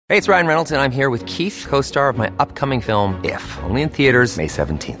Hey, it's Ryan Reynolds, and I'm here with Keith, co-star of my upcoming film, If, only in theaters May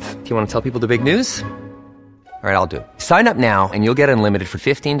 17th. Do you want to tell people the big news? All right, I'll do it. Sign up now and you'll get unlimited for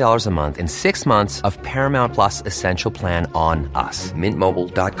 $15 a month and 6 months of Paramount Plus Essential Plan on us.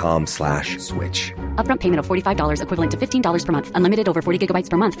 MintMobile.com/switch. Upfront payment of $45 equivalent to $15 per month. Unlimited over 40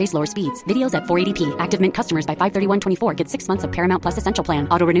 gigabytes per month. Face lower speeds. Videos at 480p. Active Mint customers by 531.24 get 6 months of Paramount Plus Essential Plan.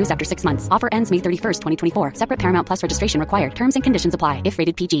 Auto renews after 6 months. Offer ends May 31st, 2024. Separate Paramount Plus registration required. Terms and conditions apply if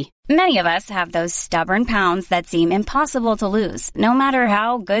rated PG. Many of us have those stubborn pounds that seem impossible to lose, no matter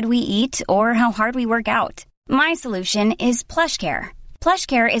how good we eat or how hard we work out. My solution is PlushCare.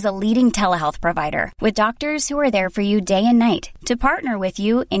 PlushCare is a leading telehealth provider with doctors who are there for you day and night to partner with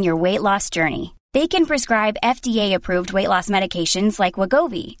you in your weight loss journey. They can prescribe FDA-approved weight loss medications like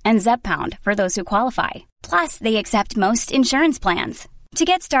Wegovy and Zepbound for those who qualify. Plus, they accept most insurance plans. To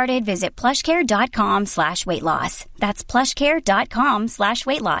get started, visit plushcare.com/weightloss. That's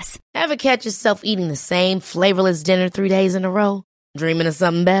plushcare.com/weightloss. Ever catch yourself eating the same flavorless dinner 3 days in a row? Dreaming of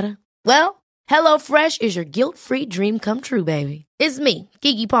something better? Well, HelloFresh is your guilt-free dream come true, baby. It's me,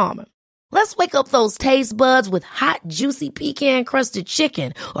 Keke Palmer. Let's wake up those taste buds with hot, juicy pecan-crusted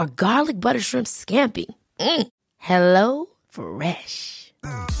chicken or garlic butter shrimp scampi. Hello Fresh.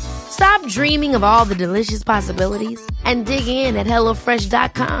 Stop dreaming of all the delicious possibilities and dig in at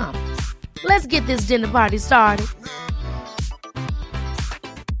HelloFresh.com. Let's get this dinner party started.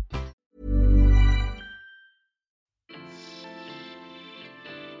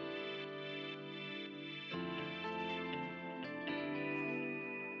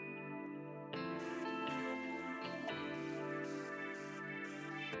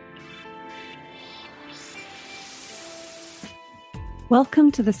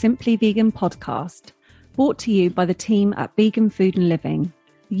 Welcome to the Simply Vegan podcast, brought to you by the team at Vegan Food and Living,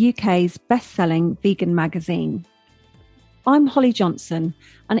 the UK's best-selling vegan magazine. I'm Holly Johnson,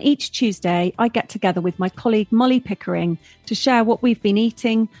 and each Tuesday I get together with my colleague Molly Pickering to share what we've been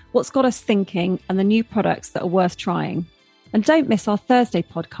eating, what's got us thinking, and the new products that are worth trying. And don't miss our Thursday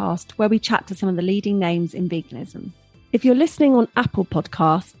podcast, where we chat to some of the leading names in veganism. If you're listening on Apple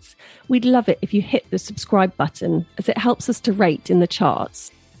Podcasts, we'd love it if you hit the subscribe button, as it helps us to rate in the charts.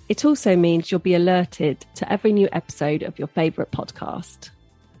 It also means you'll be alerted to every new episode of your favourite podcast.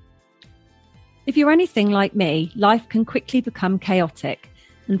 If you're anything like me, life can quickly become chaotic,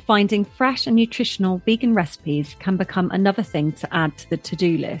 and finding fresh and nutritional vegan recipes can become another thing to add to the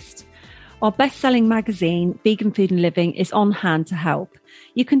to-do list. Our best-selling magazine, Vegan Food and Living, is on hand to help.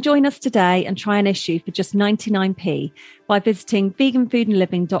 You can join us today and try an issue for just 99p by visiting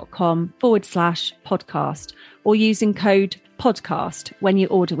veganfoodandliving.com/podcast or using code podcast when you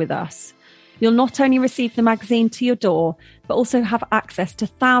order with us. You'll not only receive the magazine to your door, but also have access to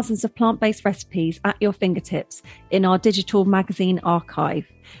thousands of plant-based recipes at your fingertips in our digital magazine archive,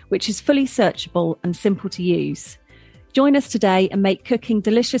 which is fully searchable and simple to use. Join us today and make cooking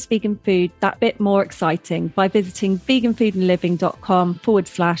delicious vegan food that bit more exciting by visiting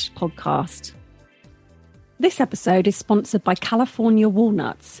veganfoodandliving.com/podcast. This episode is sponsored by California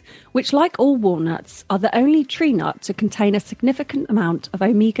walnuts, which, like all walnuts, are the only tree nut to contain a significant amount of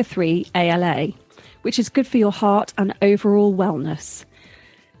omega-3 ALA, which is good for your heart and overall wellness.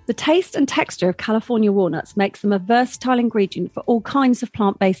 The taste and texture of California walnuts makes them a versatile ingredient for all kinds of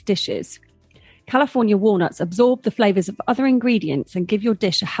plant-based dishes. California walnuts absorb the flavours of other ingredients and give your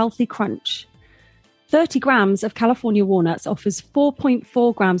dish a healthy crunch. 30 grams of California walnuts offers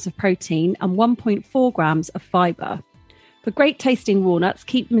 4.4 grams of protein and 1.4 grams of fibre. For great tasting walnuts,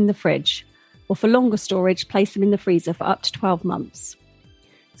 keep them in the fridge, or for longer storage, place them in the freezer for up to 12 months.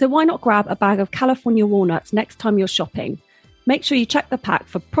 So why not grab a bag of California walnuts next time you're shopping? Make sure you check the pack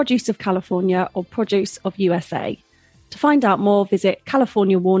for Produce of California or Produce of USA. To find out more, visit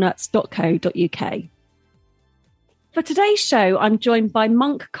californiawalnuts.co.uk. For today's show, I'm joined by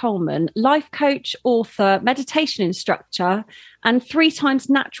Monk Coleman, life coach, author, meditation instructor, and 3 times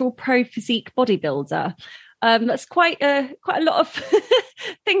natural pro physique bodybuilder. That's quite a lot of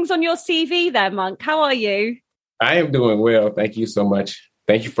things on your CV there, Monk. How are you? I am doing well. Thank you so much.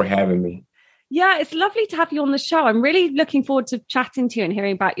 Thank you for having me. Yeah, it's lovely to have you on the show. I'm really looking forward to chatting to you and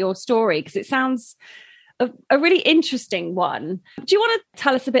hearing about your story, because it sounds a really interesting one. Do you want to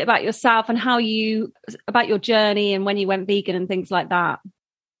tell us a bit about yourself and about your journey and when you went vegan and things like that?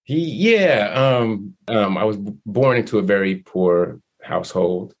 Yeah. I was born into a very poor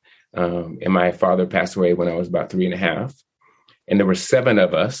household. And my father passed away when I was about 3.5. And there were 7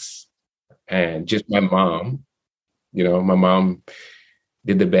 of us and just my mom. You know, my mom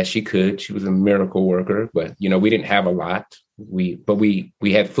did the best she could. She was a miracle worker, but, you know, we didn't have a lot. We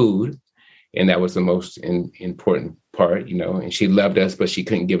had food. And that was the most important part, and she loved us, but she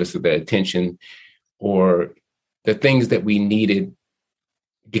couldn't give us the attention or the things that we needed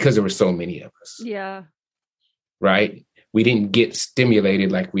because there were so many of us. Yeah. Right. We didn't get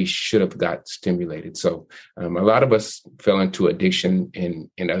stimulated like we should have got stimulated. So a lot of us fell into addiction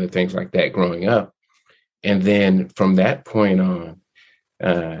and other things like that growing up. And then from that point on,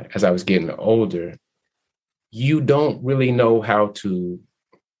 as I was getting older, you don't really know how to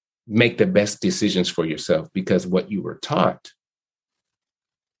make the best decisions for yourself because what you were taught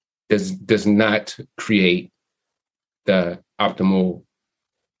does not create the optimal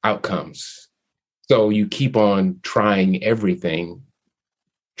outcomes. So you keep on trying everything,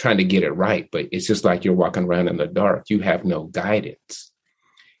 trying to get it right, but it's just like you're walking around in the dark. You have no guidance.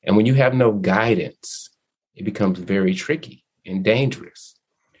 And when you have no guidance, it becomes very tricky and dangerous.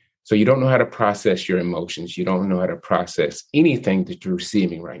 So you don't know how to process your emotions. You don't know how to process anything that you're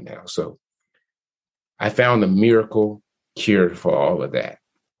receiving right now. So I found a miracle cure for all of that,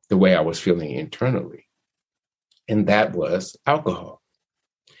 the way I was feeling internally. And that was alcohol.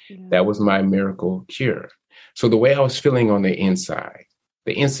 Yeah. That was my miracle cure. So the way I was feeling on the inside,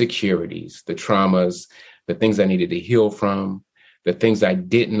 the insecurities, the traumas, the things I needed to heal from, the things I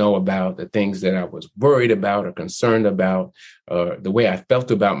didn't know about, the things that I was worried about or concerned about, the way I felt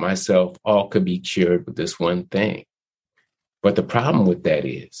about myself, all could be cured with this one thing. But the problem with that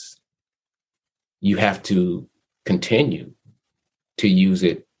is you have to continue to use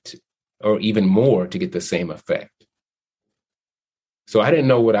it or even more to get the same effect. So I didn't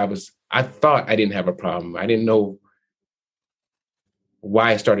know I thought I didn't have a problem. I didn't know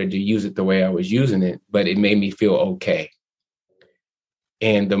why I started to use it the way I was using it, but it made me feel okay.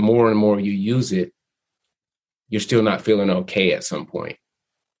 And the more and more you use it, you're still not feeling okay at some point.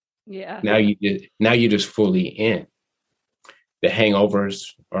 Yeah. Now you're just fully in. The hangovers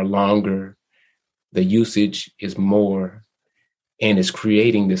are longer. The usage is more, and it's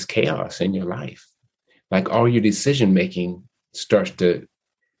creating this chaos in your life. Like all your decision making starts to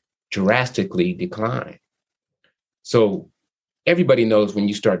drastically decline. So everybody knows when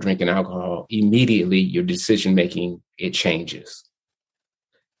you start drinking alcohol, immediately your decision making, it changes.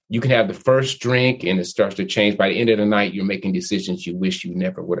 You can have the first drink and it starts to change. By the end of the night, you're making decisions you wish you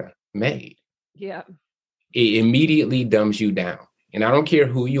never would have made. Yeah. It immediately dumbs you down. And I don't care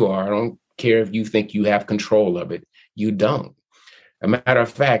who you are. I don't care if you think you have control of it. You don't. A matter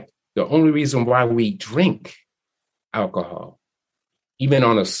of fact, the only reason why we drink alcohol, even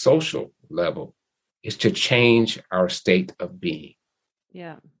on a social level, is to change our state of being.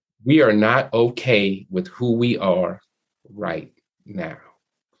 Yeah. We are not okay with who we are right now.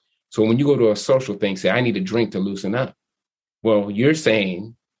 So when you go to a social thing, say, I need a drink to loosen up. Well, you're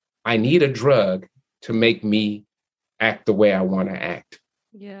saying, I need a drug to make me act the way I want to act.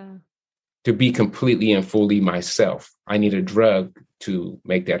 Yeah. To be completely and fully myself. I need a drug to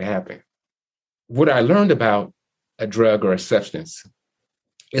make that happen. What I learned about a drug or a substance,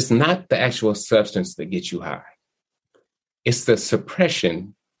 it's not the actual substance that gets you high. It's the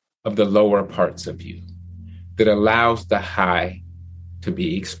suppression of the lower parts of you that allows the high to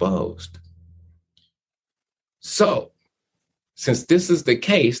be exposed. So, since this is the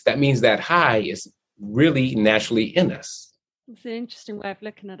case, that means that high is really naturally in us. It's an interesting way of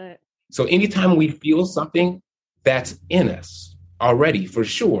looking at it. So anytime we feel something, that's in us already, for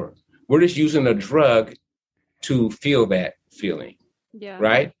sure. We're just using a drug to feel that feeling. Yeah.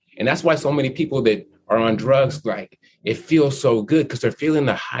 Right? And that's why so many people that are on drugs, like, it feels so good because they're feeling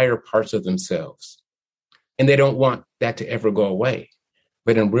the higher parts of themselves. And they don't want that to ever go away.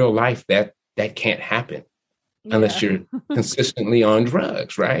 But in real life, that can't happen unless you're consistently on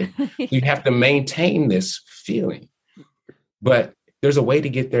drugs, right? You have to maintain this feeling. But there's a way to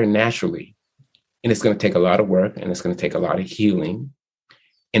get there naturally. And it's going to take a lot of work, and it's going to take a lot of healing,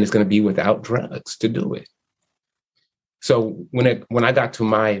 and it's going to be without drugs to do it. So when I got to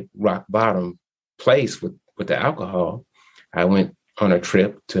my rock bottom place with the alcohol, I went on a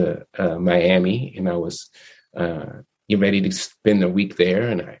trip to Miami, and I was getting ready to spend a week there.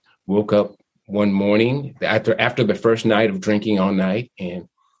 And I woke up one morning after the first night of drinking all night,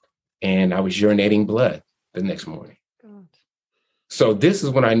 and I was urinating blood the next morning. God. So this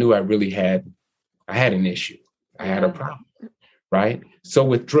is when I knew I had an issue. I had a problem, right? So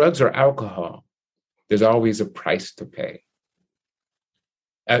with drugs or alcohol, there's always a price to pay.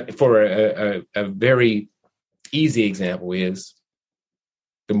 For a very easy example is,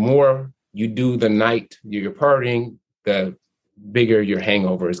 the more you do the night you're partying, the bigger your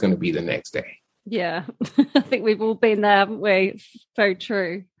hangover is going to be the next day. Yeah, I think we've all been there, haven't we? It's so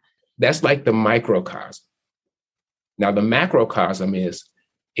true. That's like the microcosm. Now, the macrocosm is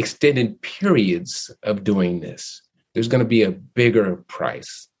extended periods of doing this, there's going to be a bigger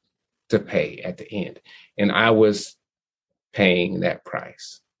price to pay at the end. And I was paying that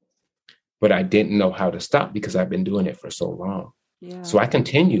price, but I didn't know how to stop because I've been doing it for so long. Yeah. So I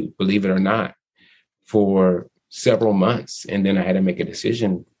continued, believe it or not, for several months. And then I had to make a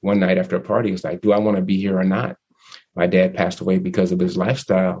decision one night after a party. It was like, do I want to be here or not? My dad passed away because of his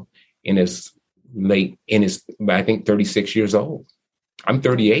lifestyle I think 36 years old. I'm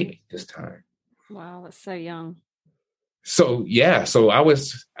 38 at this time. Wow, that's so young. So yeah, so I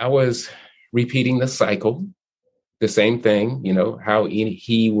was repeating the cycle, the same thing, how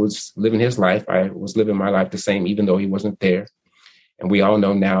he was living his life. I was living my life the same, even though he wasn't there. And we all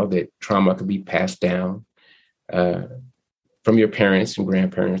know now that trauma can be passed down from your parents and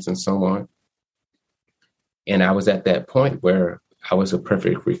grandparents and so on. And I was at that point where I was a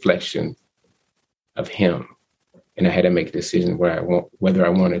perfect reflection of him. And I had to make a decision whether I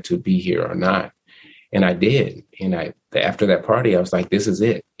wanted to be here or not. And I did. And after that party, I was like, this is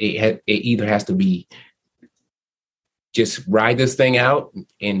it. It either has to be just ride this thing out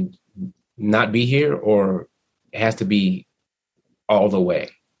and not be here, or it has to be all the way.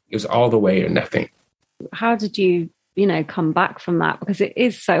 It was all the way or nothing. How did you, come back from that? Because it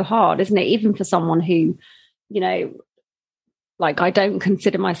is so hard, isn't it? Even for someone who, I don't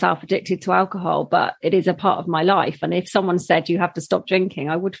consider myself addicted to alcohol, but it is a part of my life. And if someone said you have to stop drinking,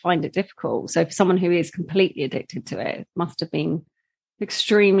 I would find it difficult. So for someone who is completely addicted to it, it must have been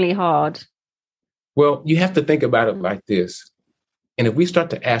extremely hard. Well, you have to think about it like this. And if we start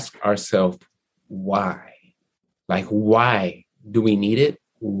to ask ourselves, why? Why do we need it?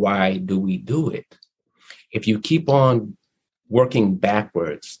 Why do we do it? If you keep on working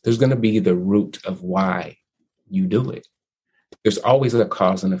backwards, there's going to be the root of why you do it. There's always a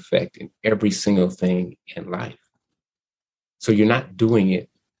cause and effect in every single thing in life. So you're not doing it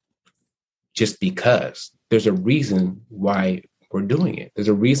just because. There's a reason why we're doing it. There's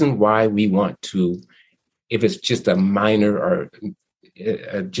a reason why we want to, if it's just a minor or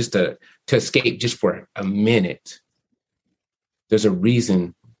to escape just for a minute, there's a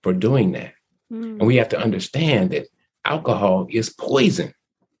reason for doing that. And we have to understand that alcohol is poison.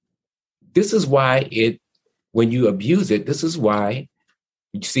 This is why when you abuse it, this is why,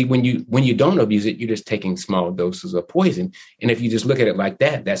 you see, when you don't abuse it, you're just taking small doses of poison. And if you just look at it like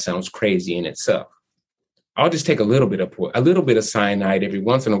that, that sounds crazy in itself. I'll just take a little bit of cyanide every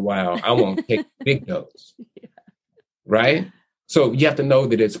once in a while. I won't take a big dose. Yeah. Right? So you have to know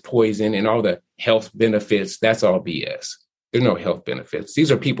that it's poison, and all the health benefits, that's all BS. There's no health benefits.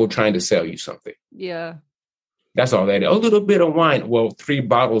 These are people trying to sell you something. Yeah. That's all that is. A little bit of wine. Well, 3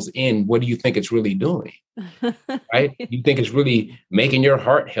 bottles in, what do you think it's really doing? Right? You think it's really making your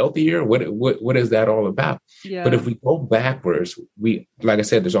heart healthier? What is that all about? Yeah. But if we go backwards, like I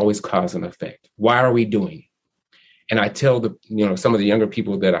said, there's always cause and effect. Why are we doing it? And I tell some of the younger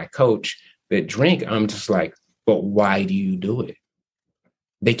people that I coach that drink, I'm just like, but why do you do it?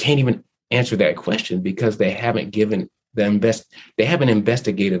 They can't even answer that question because they haven't they haven't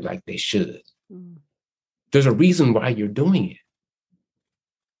investigated like they should. There's a reason why you're doing it.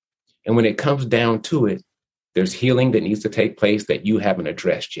 And when it comes down to it, there's healing that needs to take place that you haven't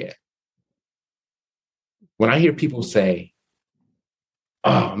addressed yet. When I hear people say,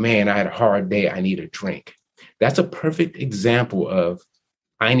 oh man, I had a hard day, I need a drink. That's a perfect example of,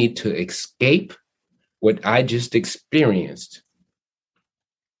 I need to escape what I just experienced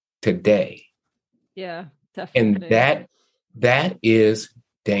today. Yeah, definitely. And that is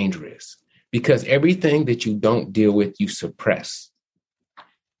dangerous, because everything that you don't deal with, you suppress.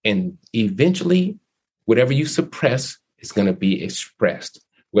 And eventually, whatever you suppress is going to be expressed,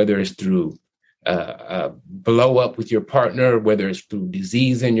 whether it's through blow up with your partner, whether it's through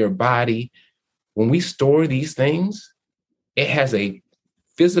disease in your body. When we store these things, it has a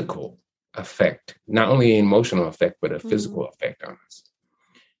physical effect, not only an emotional effect, but a physical effect on us.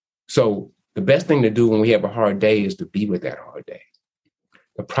 So the best thing to do when we have a hard day is to be with that hard day,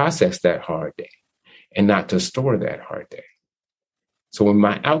 to process that hard day, and not to store that hard day. So when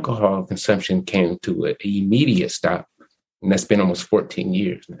my alcohol consumption came to an immediate stop, and that's been almost 14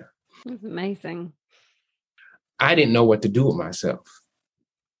 years now. That's amazing. I didn't know what to do with myself.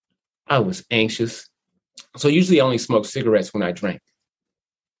 I was anxious. So usually I only smoked cigarettes when I drank.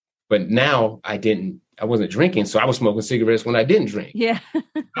 But now I wasn't drinking, so I was smoking cigarettes when I didn't drink. Yeah.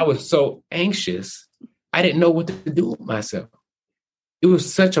 I was so anxious, I didn't know what to do with myself. it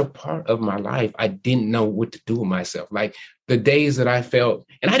was such a part of my life. I didn't know what to do with myself. Like the days that I felt,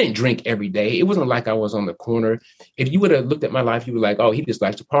 and I didn't drink every day. It wasn't like I was on the corner. If you would have looked at my life, you were like, oh, he just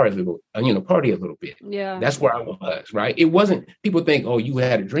likes to party a little bit. Yeah. That's where I was, right? It wasn't, people think, oh, you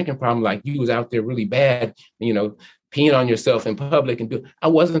had a drinking problem. Like you was out there really bad, peeing on yourself in public I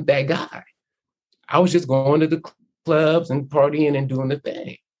wasn't that guy. I was just going to the clubs and partying and doing the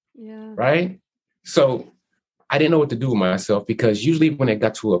thing. Yeah. Right. So I didn't know what to do with myself, because usually when it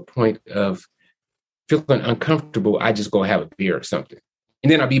got to a point of feeling uncomfortable, I just go have a beer or something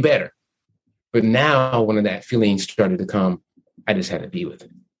and then I'll be better. But now when that feeling started to come, I just had to be with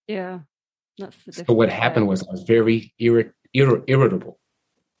it. Yeah. That's the so what happened was I was very irritable,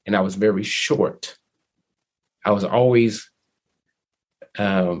 and I was very short. I was always,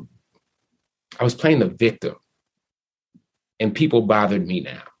 I was playing the victim, and people bothered me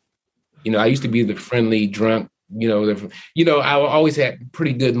now. I used to be the friendly drunk, I always had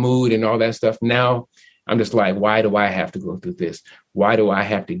pretty good mood and all that stuff. Now I'm just like, why do I have to go through this? Why do I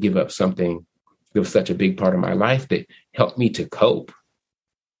have to give up something that was such a big part of my life that helped me to cope?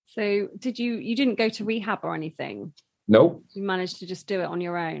 So you didn't go to rehab or anything? Nope. You managed to just do it on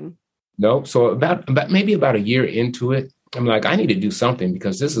your own? Nope. So about maybe about a year into it, I'm like, I need to do something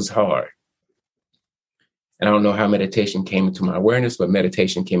because this is hard. And I don't know how meditation came into my awareness, but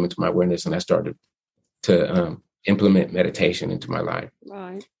meditation came into my awareness, and I started to implement meditation into my life.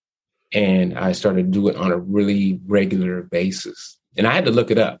 Right. And I started to do it on a really regular basis. And I had to look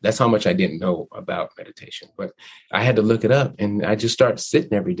it up. That's how much I didn't know about meditation. But I had to look it up, and I just started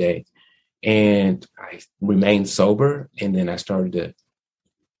sitting every day. And I remained sober. And then I started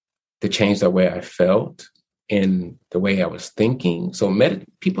to change the way I felt and the way I was thinking. So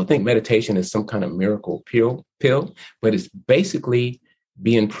people think meditation is some kind of miracle pill, but it's basically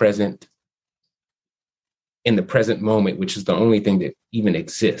being present in the present moment, which is the only thing that even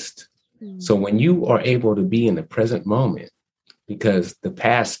exists. Mm. So when you are able to be in the present moment, because the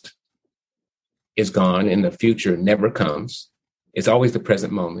past is gone and the future never comes, it's always the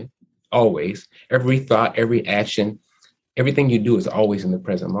present moment, always. Every thought, every action, everything you do is always in the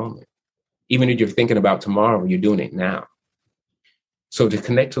present moment. Even if you're thinking about tomorrow, you're doing it now. So to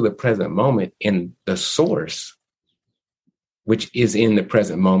connect to the present moment and the source, which is in the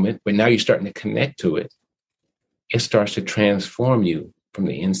present moment, but now you're starting to connect to it, it starts to transform you from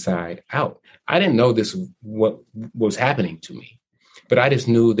the inside out. I didn't know this was what was happening to me, but I just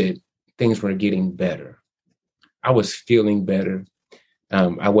knew that things were getting better. I was feeling better.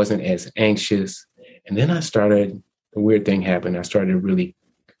 I wasn't as anxious. And then a weird thing happened. I started to really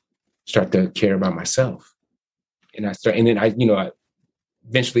start to care about myself. And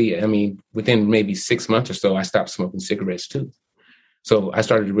eventually, within maybe 6 months or so, I stopped smoking cigarettes too. So I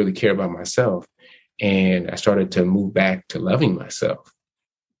started to really care about myself. And I started to move back to loving myself,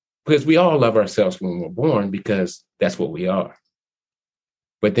 because we all love ourselves when we're born, because that's what we are.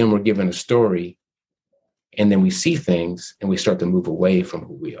 But then we're given a story, and then we see things and we start to move away from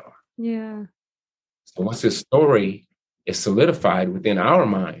who we are. Yeah. So once this story is solidified within our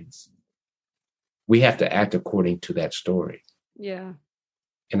minds, we have to act according to that story. Yeah.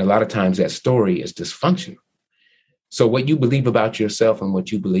 And a lot of times that story is dysfunctional. So what you believe about yourself and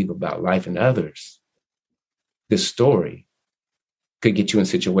what you believe about life and others, this story could get you in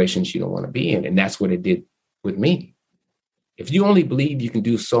situations you don't want to be in. And that's what it did with me. If you only believe you can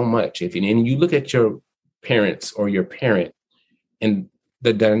do so much, and you look at your parents or your parent and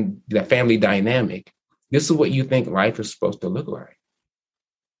the family dynamic, this is what you think life is supposed to look like.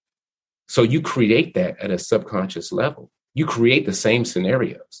 So you create that at a subconscious level. You create the same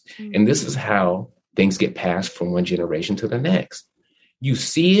scenarios. Mm-hmm. And this is how things get passed from one generation to the next. You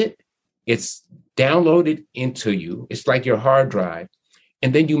see it, it's downloaded into you. It's like your hard drive.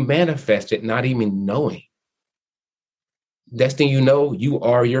 And then you manifest it, not even knowing. Next thing you know, you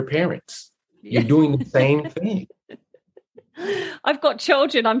are your parents. You're doing the same thing. I've got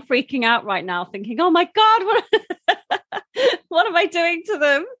children. I'm freaking out right now thinking, oh my God, what am I doing to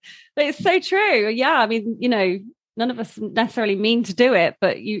them? But it's so true. Yeah. None of us necessarily mean to do it,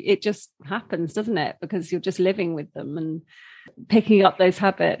 but it just happens, doesn't it? Because you're just living with them and picking up those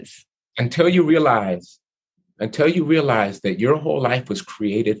habits. Until you realize that your whole life was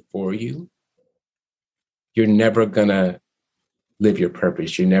created for you, you're never going to live your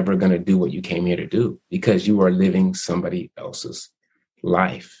purpose. You're never going to do what you came here to do, because you are living somebody else's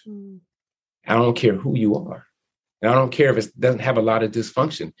life. Mm. I don't care who you are. And I don't care if it doesn't have a lot of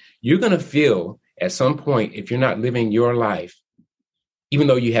dysfunction. You're going to feel at some point, if you're not living your life, even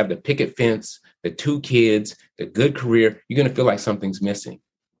though you have the picket fence, the 2 kids, the good career, you're going to feel like something's missing,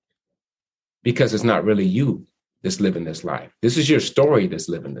 because it's not really you. that's living this life. This is your story that's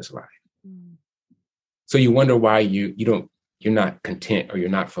living this life. So you wonder why you're not content or you're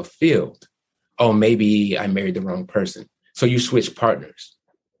not fulfilled. Oh, maybe I married the wrong person. So you switch partners.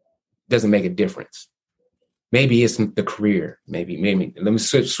 Doesn't make a difference. Maybe it's the career. Maybe let me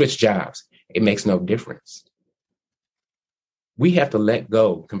switch jobs. It makes no difference. We have to let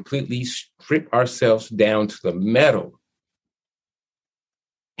go, completely strip ourselves down to the metal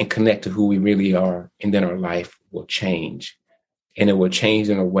and connect to who we really are. And then our life will change. And it will change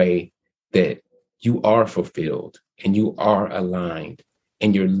in a way that you are fulfilled and you are aligned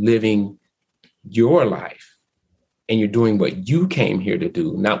and you're living your life and you're doing what you came here to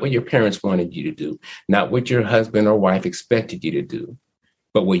do, not what your parents wanted you to do, not what your husband or wife expected you to do,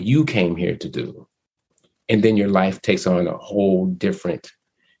 but what you came here to do. And then your life takes on a whole different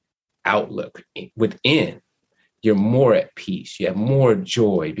outlook within. You're more at peace. You have more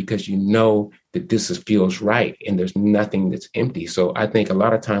joy because you know that feels right and there's nothing that's empty. So I think a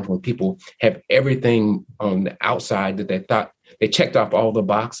lot of times when people have everything on the outside that they thought they checked off all the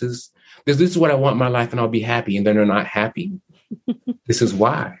boxes, this is what I want in my life and I'll be happy. And then they're not happy. This is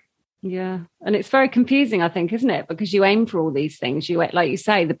why. Yeah. And it's very confusing, I think, isn't it? Because you aim for all these things. You, like you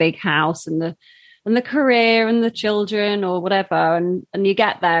say, the big house and the career and the children or whatever. And you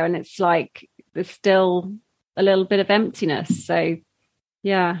get there and it's like, there's still a little bit of emptiness. So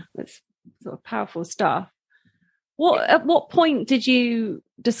yeah, it's sort of powerful stuff. At what point did you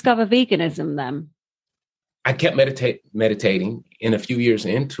discover veganism then? I kept meditating, and a few years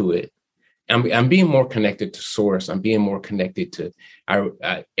into it, I'm being more connected to source. I'm being more connected to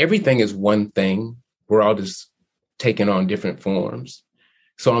everything is one thing. We're all just taking on different forms.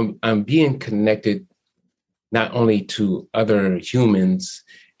 So I'm being connected not only to other humans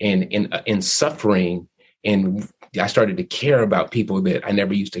and in suffering, and I started to care about people that I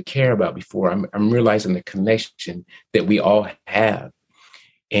never used to care about before. I'm realizing the connection that we all have.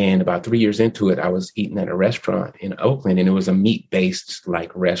 And about 3 years into it, I was eating at a restaurant in Oakland, and it was a meat-based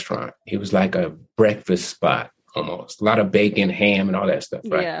like restaurant. It was like a breakfast spot almost, a lot of bacon, ham, and all that stuff.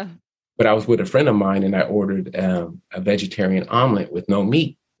 Right? Yeah. But I was with a friend of mine, and I ordered a vegetarian omelet with no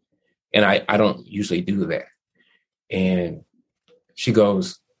meat, and I don't usually do that. And she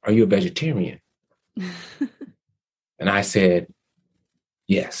goes, "Are you a vegetarian?" And I said,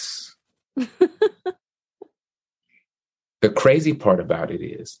 "Yes." The crazy part about it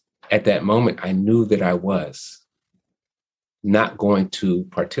is, at that moment, I knew that I was not going to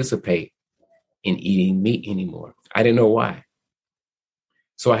participate in eating meat anymore. I didn't know why.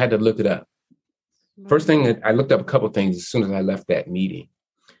 So I had to look it up. First thing, I looked up a couple of things as soon as I left that meeting.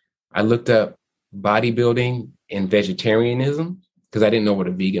 I looked up bodybuilding and vegetarianism because I didn't know what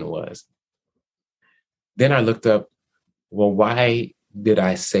a vegan was. Then I looked up, well, why did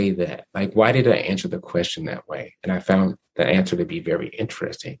I say that? Like, why did I answer the question that way? And I found the answer to be very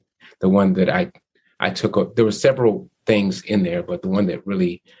interesting. The one that I took, there were several things in there, but the one that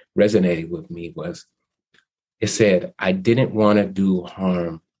really resonated with me was, it said, I didn't want to do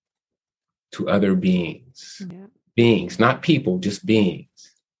harm to other beings. Yeah. Beings, not people, just beings.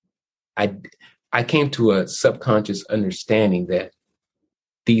 I came to a subconscious understanding that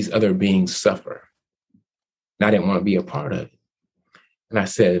these other beings suffer. And I didn't want to be a part of it. And I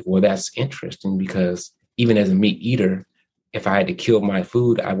said, well, that's interesting because even as a meat eater, if I had to kill my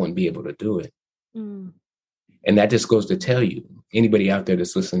food, I wouldn't be able to do it. Mm. And that just goes to tell you, anybody out there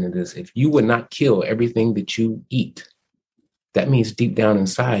that's listening to this, if you would not kill everything that you eat, that means deep down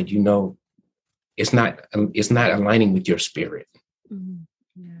inside, you know, it's not aligning with your spirit. Mm.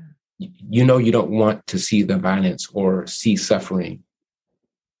 Yeah. You know, you don't want to see the violence or see suffering,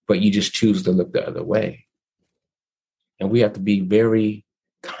 but you just choose to look the other way. And we have to be very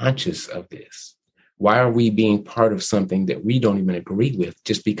conscious of this. Why are we being part of something that we don't even agree with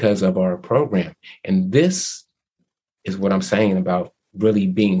just because of our program? And this is what I'm saying about really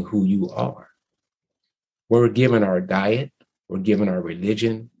being who you are. We're given our diet. We're given our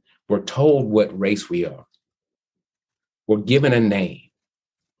religion. We're told what race we are. We're given a name.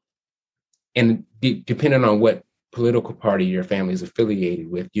 And depending on what political party your family is affiliated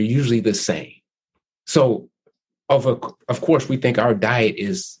with, you're usually the same. So, of course, we think our diet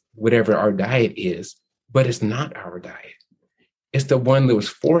is whatever our diet is, but it's not our diet. It's the one that was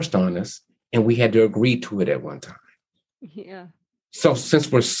forced on us, and we had to agree to it at one time. Yeah. So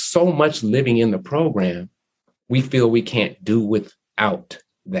since we're so much living in the program, we feel we can't do without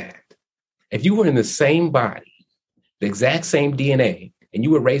that. If you were in the same body, the exact same DNA, and you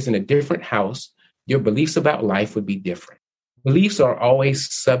were raised in a different house, your beliefs about life would be different. Beliefs are always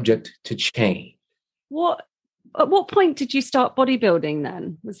subject to change. At what point did you start bodybuilding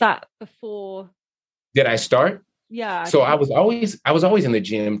then? Was that before? Did I start? Yeah. So I was always in the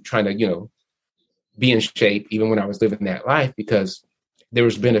gym trying to, be in shape, even when I was living that life, because there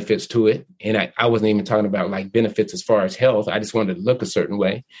was benefits to it. And I wasn't even talking about like benefits as far as health. I just wanted to look a certain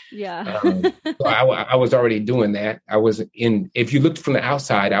way. Yeah. So I was already doing that. If you looked from the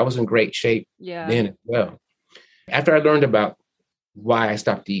outside, I was in great shape then as well. After I learned about why I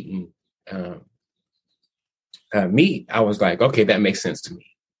stopped eating meat, I was like, okay, that makes sense to me.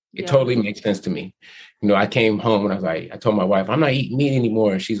 It totally makes sense to me. I came home and I told my wife, I'm not eating meat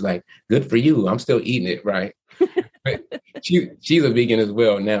anymore. And she's like, good for you. I'm still eating it. Right. But she's a vegan as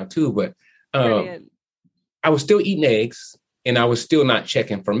well now too. But I was still eating eggs and I was still not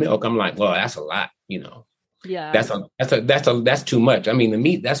checking for milk. I'm like, well, that's a lot, Yeah. That's too much. I mean, the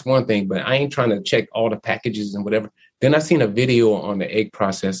meat, that's one thing, but I ain't trying to check all the packages and whatever. Then I seen a video on the egg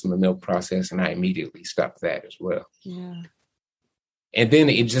process and the milk process, and I immediately stopped that as well. Yeah. And then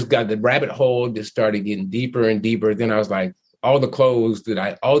it just got, the rabbit hole just started getting deeper and deeper. Then I was like, all the clothes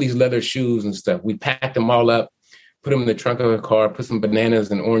all these leather shoes and stuff, we packed them all up, put them in the trunk of a car, put some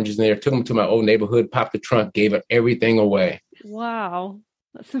bananas and oranges in there, took them to my old neighborhood, popped the trunk, gave everything away. Wow.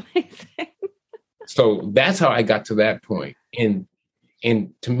 That's amazing. So that's how I got to that point. And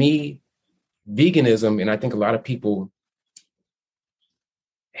to me, veganism, and I think a lot of people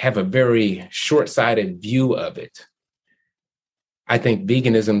have a very short-sighted view of it. I think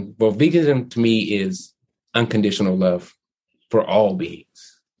veganism to me is unconditional love for all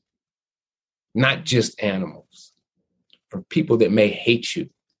beings, not just animals, for people that may hate you,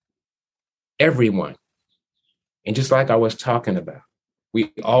 everyone. And just like I was talking about,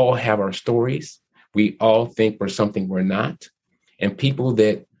 we all have our stories. We all think we're something we're not. And people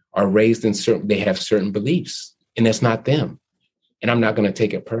that are raised they have certain beliefs, and that's not them. And I'm not going to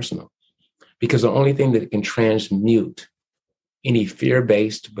take it personal, because the only thing that can transmute any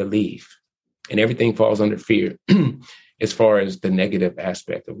fear-based belief, and everything falls under fear as far as the negative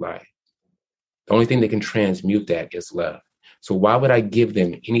aspect of life, the only thing that can transmute that is love. So why would I give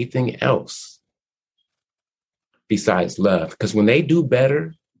them anything else besides love? Because when they do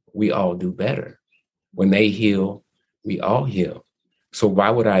better, we all do better. When they heal, we all heal. So why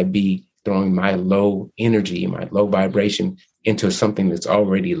would I be throwing my low energy, my low vibration into something that's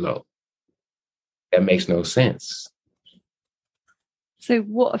already low? That makes no sense. So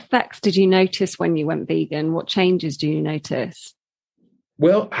what effects did you notice when you went vegan? What changes do you notice?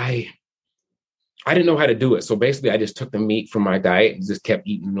 Well, I didn't know how to do it. So basically I just took the meat from my diet and just kept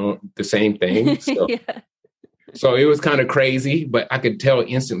eating the same thing. So, so it was kind of crazy, but I could tell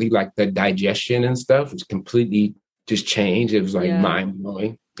instantly, like the digestion and stuff was completely just changed. It was like mind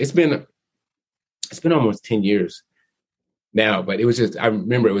blowing. It's been almost 10 years now, but I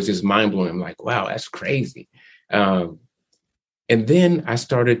remember it was just mind blowing. I'm like, wow, that's crazy. And then I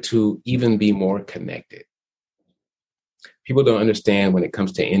started to even be more connected. People don't understand when it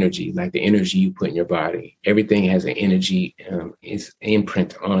comes to energy, like the energy you put in your body. Everything has an energy, is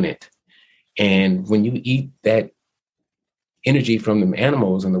imprint on it. And when you eat that energy from the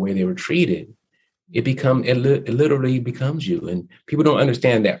animals and the way they were treated, it literally becomes you. And people don't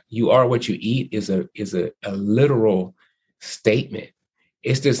understand that you are what you eat is a literal statement.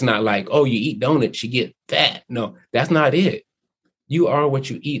 It's just not like, oh, you eat donuts, you get fat. No, that's not it. You are what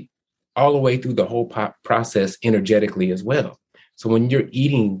you eat all the way through the whole process energetically as well. So when you're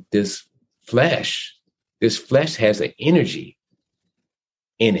eating this flesh has an energy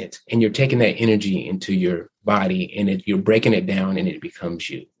in it, and you're taking that energy into your body, and you're breaking it down, and it becomes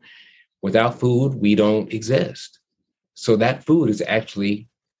you. Without food, we don't exist. So that food is actually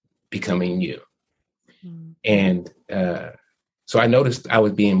becoming you. Mm. And so I noticed I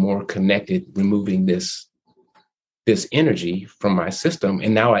was being more connected, removing this energy from my system.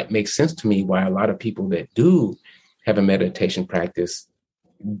 And now it makes sense to me why a lot of people that do have a meditation practice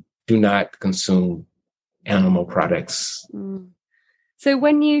do not consume animal products. Mm. So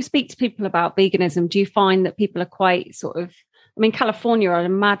when you speak to people about veganism, do you find that people are quite sort of, California, I'd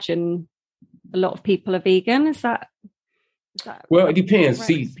imagine a lot of people are vegan. Is that well, it depends. Right?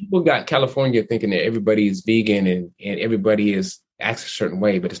 See, people got California thinking that everybody is vegan and everybody acts a certain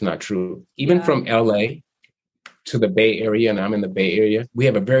way, but it's not true. Even from LA to the Bay Area, and I'm in the Bay Area, we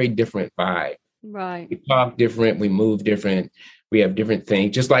have a very different vibe. Right. We talk different, we move different, we have different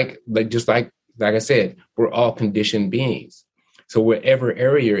things. Just like I said, we're all conditioned beings. So wherever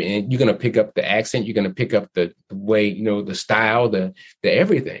area you're in, you're going to pick up the accent, you're going to pick up the way, the style, the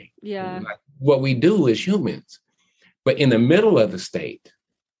everything. Yeah. Like what we do as humans. But in the middle of the state,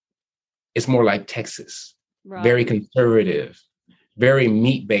 it's more like Texas, right. Very conservative, very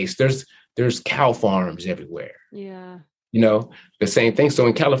meat-based. There's cow farms everywhere. Yeah. the same thing. So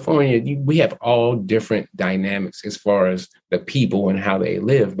in California, we have all different dynamics as far as the people and how they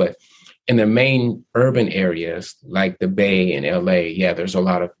live. But in the main urban areas like the Bay and LA, there's a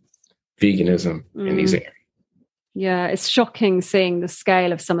lot of veganism in these areas. Yeah, it's shocking seeing the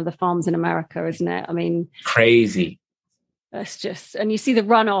scale of some of the farms in America, isn't it? I mean, crazy. That's just, and you see the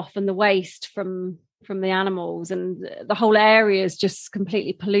runoff and the waste from the animals, and the whole area is just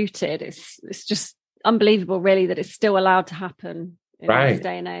completely polluted. It's just unbelievable, really, that it's still allowed to happen in this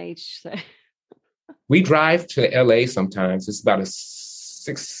day and age. So. We drive to LA sometimes. It's about a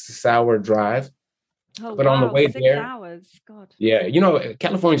 6-hour drive. Oh, but wow, on the way 6 there, hours. God. Yeah,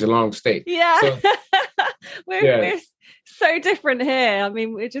 California's a long state. Yeah. So, we're so different here. I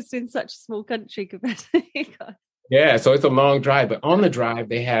mean, we're just in such a small country compared to you guys. Yeah, so it's a long drive. But on the drive,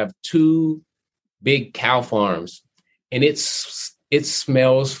 they have 2 big cow farms, and it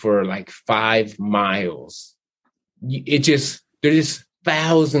smells for like 5 miles. There's just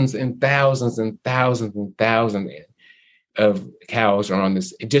thousands and thousands and thousands and thousands of cows are on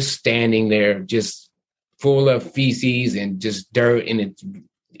this, just standing there, just full of feces and just dirt, and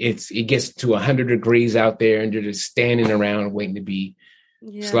it gets to 100 degrees out there, and they're just standing around waiting to be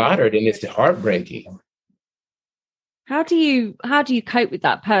slaughtered, and it's heartbreaking. How do you cope with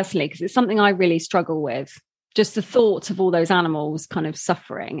that personally? Because it's something I really struggle with. Just the thought of all those animals kind of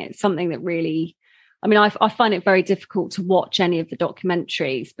suffering. It's something that really, I mean, I find it very difficult to watch any of the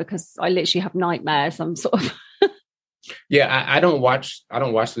documentaries because I literally have nightmares. I'm sort of. Yeah, I don't watch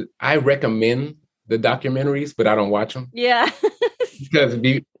it. I recommend the documentaries, but I don't watch them. Yeah. Because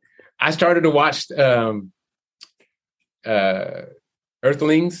I started to watch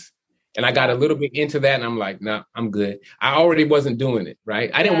Earthlings, and I got a little bit into that, and I'm like, no, I'm good. I already wasn't doing it, right?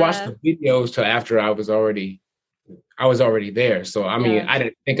 I didn't watch the videos till after I was already there. So, I mean, I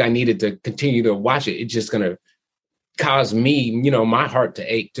didn't think I needed to continue to watch it. It's just going to cause me, my heart to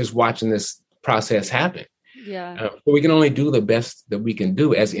ache just watching this process happen. Yeah. But we can only do the best that we can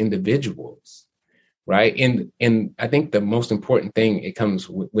do as individuals, right? And I think the most important thing it comes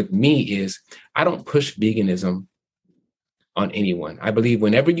with me is I don't push veganism on anyone. I believe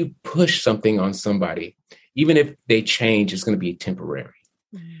whenever you push something on somebody, even if they change, it's going to be temporary.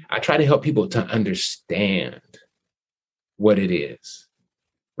 Mm-hmm. I try to help people to understand what it is,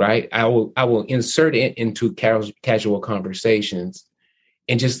 right? I will insert it into casual conversations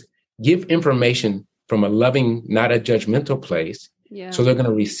and just give information from a loving, not a judgmental place. Yeah. So they're going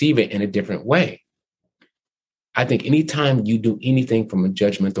to receive it in a different way. I think anytime you do anything from a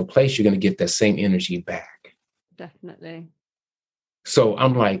judgmental place, you're going to get that same energy back. Definitely. So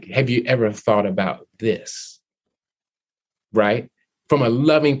I'm like, have you ever thought about this? Right? From a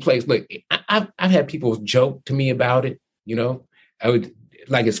loving place. Look, I've had people joke to me about it, I would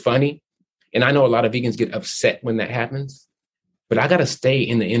like, it's funny. And I know a lot of vegans get upset when that happens, but I got to stay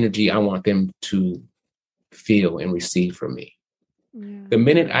in the energy I want them to feel and receive from me. Yeah. The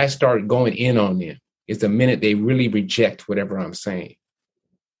minute I start going in on them is the minute they really reject whatever I'm saying.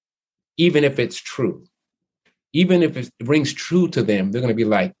 Even if it's true. Even if it rings true to them, they're going to be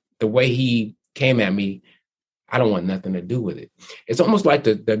like, the way he came at me, I don't want nothing to do with it. It's almost like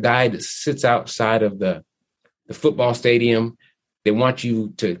the guy that sits outside of the football stadium. They want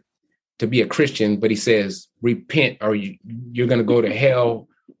you to be a Christian, but he says, repent or you're going to go to hell,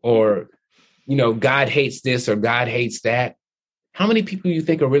 or, God hates this or God hates that. How many people you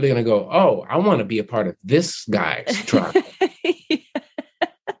think are really going to go, oh, I want to be a part of this guy's tribe?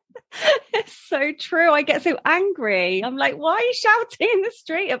 It's so true. I get so angry. I'm like, why are you shouting in the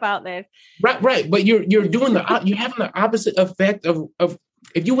street about this? Right. But you're doing you're having the opposite effect of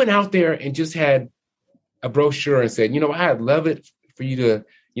if you went out there and just had a brochure and said, I'd love it for you to,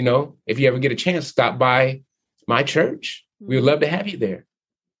 if you ever get a chance, stop by my church. We would love to have you there.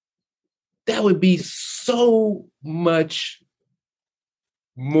 That would be so much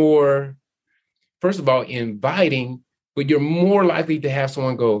more, first of all, inviting, but you're more likely to have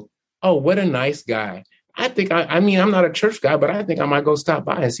someone go, oh, what a nice guy. I think, I'm not a church guy, but I think I might go stop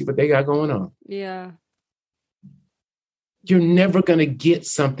by and see what they got going on. Yeah. You're never going to get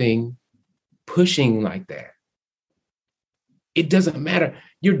something pushing like that. It doesn't matter.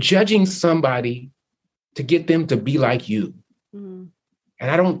 You're judging somebody to get them to be like you. Mm-hmm. And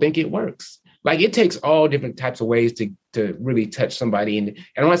I don't think it works. Like, it takes all different types of ways to really touch somebody. And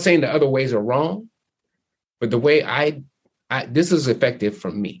I'm not saying the other ways are wrong, but the way I this is effective for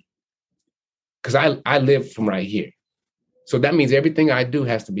me. Because I live from right here. So that means everything I do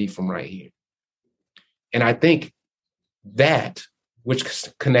has to be from right here. And I think that, which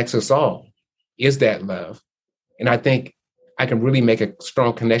connects us all, is that love. And I think I can really make a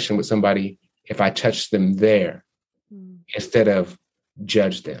strong connection with somebody if I touch them there instead of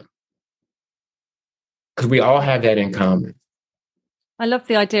judge them. Because we all have that in common. I love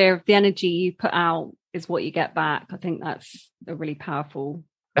the idea of the energy you put out is what you get back. I think that's a really powerful.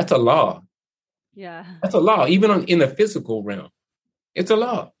 That's a law. Yeah. That's a law. Even in the physical realm, it's a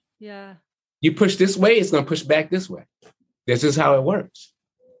law. Yeah. You push this way, it's going to push back this way. This is how it works.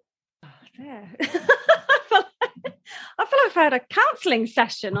 Oh, yeah. I feel like I've had a counseling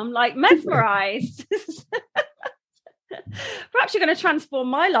session. I'm like mesmerized. Perhaps you're going to transform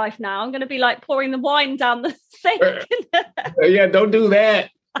my life now. I'm going to be like pouring the wine down the sink. Yeah, don't do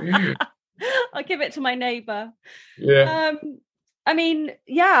that. I'll give it to my neighbor. Yeah. I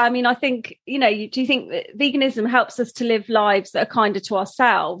think, do you think that veganism helps us to live lives that are kinder to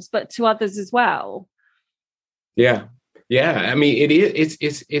ourselves, but to others as well? Yeah. Yeah. I mean, it is,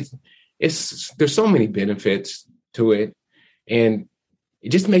 there's so many benefits to it, and it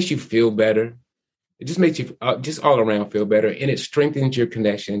just makes you feel better. It just makes you just all around feel better. And it strengthens your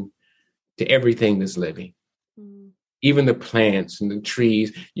connection to everything that's living, even the plants and the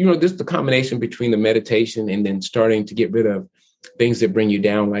trees. This is the combination between the meditation and then starting to get rid of things that bring you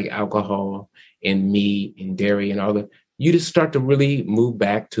down, like alcohol and meat and dairy and all that. You just start to really move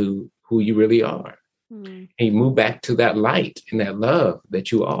back to who you really are. And you move back to that light and that love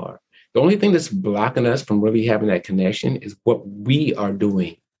that you are. The only thing that's blocking us from really having that connection is what we are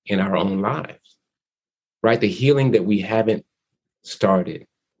doing in our own lives. Right? The healing that we haven't started,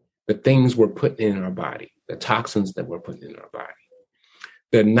 the things we're putting in our body, the toxins that we're putting in our body,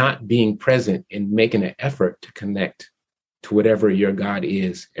 the not being present and making an effort to connect to whatever your God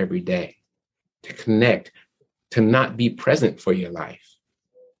is every day, to connect, to not be present for your life.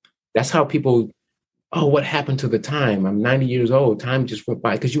 That's how people, what happened to the time? I'm 90 years old. Time just went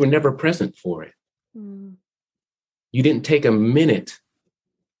by because you were never present for it. You didn't take a minute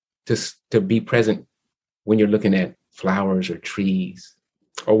to be present when you're looking at flowers or trees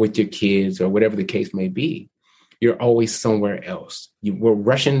or with your kids or whatever the case may be. You're always somewhere else. We're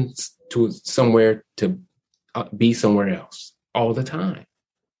rushing to somewhere to be somewhere else all the time.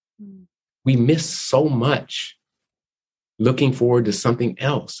 We miss so much looking forward to something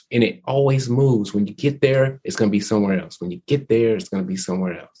else. And it always moves. When you get there, it's going to be somewhere else. When you get there, it's going to be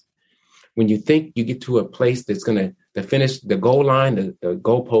somewhere else. When you think you get to a place that's going to finish the goal line, the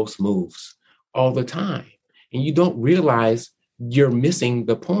goalpost moves all the time. And you don't realize you're missing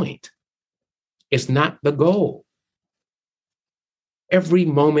the point. It's not the goal. Every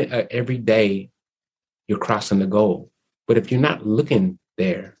moment, every day, you're crossing the goal. But if you're not looking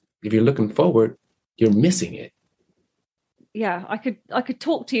there, if you're looking forward, you're missing it. Yeah, I could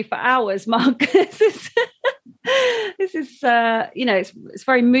talk to you for hours, Mark. This is it's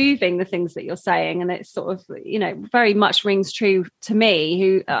very moving, the things that you're saying, and it's sort of very much rings true to me,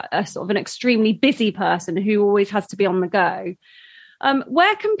 who are sort of an extremely busy person who always has to be on the go.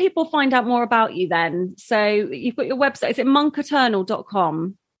 Where can people find out more about you then? So you've got your website. Is it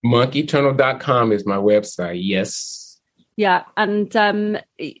monketernal.com? Monketernal.com is my website. Yes. Yeah. And do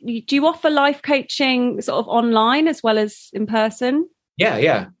you offer life coaching sort of online as well as in person?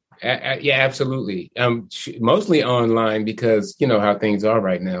 Yeah, absolutely. Mostly online because how things are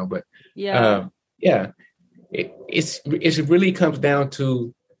right now. But it really comes down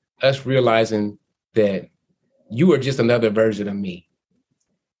to us realizing that you are just another version of me,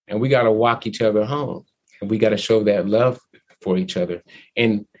 and we got to walk each other home, and we got to show that love for each other.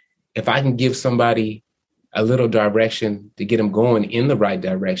 And if I can give somebody a little direction to get them going in the right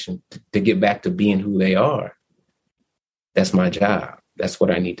direction to get back to being who they are, that's my job. That's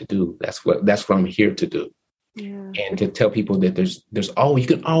what I need to do. That's what I'm here to do. Yeah. And to tell people that there's always,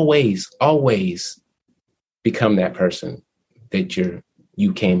 you can always become that person that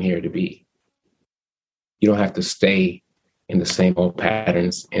you came here to be. You don't have to stay in the same old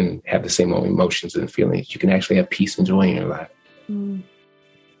patterns and have the same old emotions and feelings. You can actually have peace and joy in your life.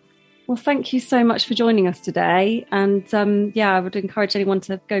 Well, thank you so much for joining us today. And I would encourage anyone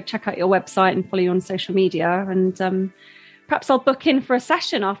to go check out your website and follow you on social media. And perhaps I'll book in for a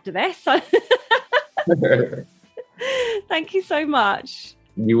session after this. Thank you so much.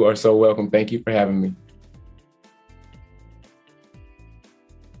 You are so welcome. Thank you for having me.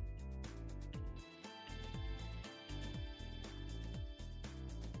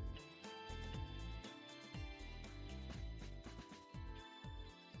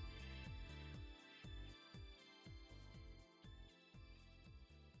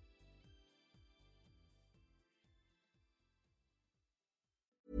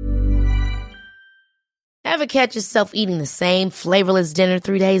 Ever catch yourself eating the same flavorless dinner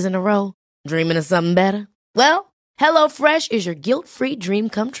 3 days in a row? Dreaming of something better? Well, HelloFresh is your guilt-free dream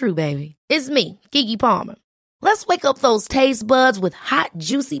come true, baby. It's me, Keke Palmer. Let's wake up those taste buds with hot,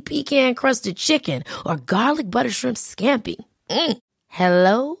 juicy pecan-crusted chicken or garlic butter shrimp scampi.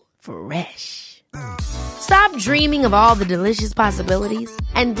 Hello Fresh. Stop dreaming of all the delicious possibilities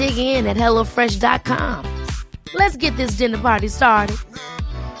and dig in at HelloFresh.com. Let's get this dinner party started.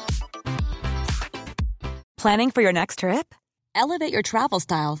 Planning for your next trip? Elevate your travel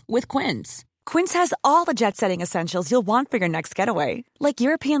style with Quince. Quince has all the jet-setting essentials you'll want for your next getaway, like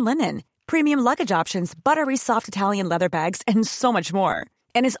European linen, premium luggage options, buttery soft Italian leather bags, and so much more.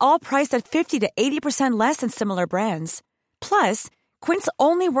 And is all priced at 50 to 80% less than similar brands. Plus, Quince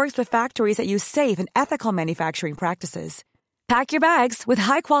only works with factories that use safe and ethical manufacturing practices. Pack your bags with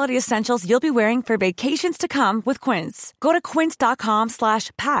high-quality essentials you'll be wearing for vacations to come with Quince. Go to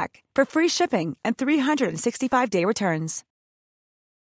quince.com/pack for free shipping and 365-day returns.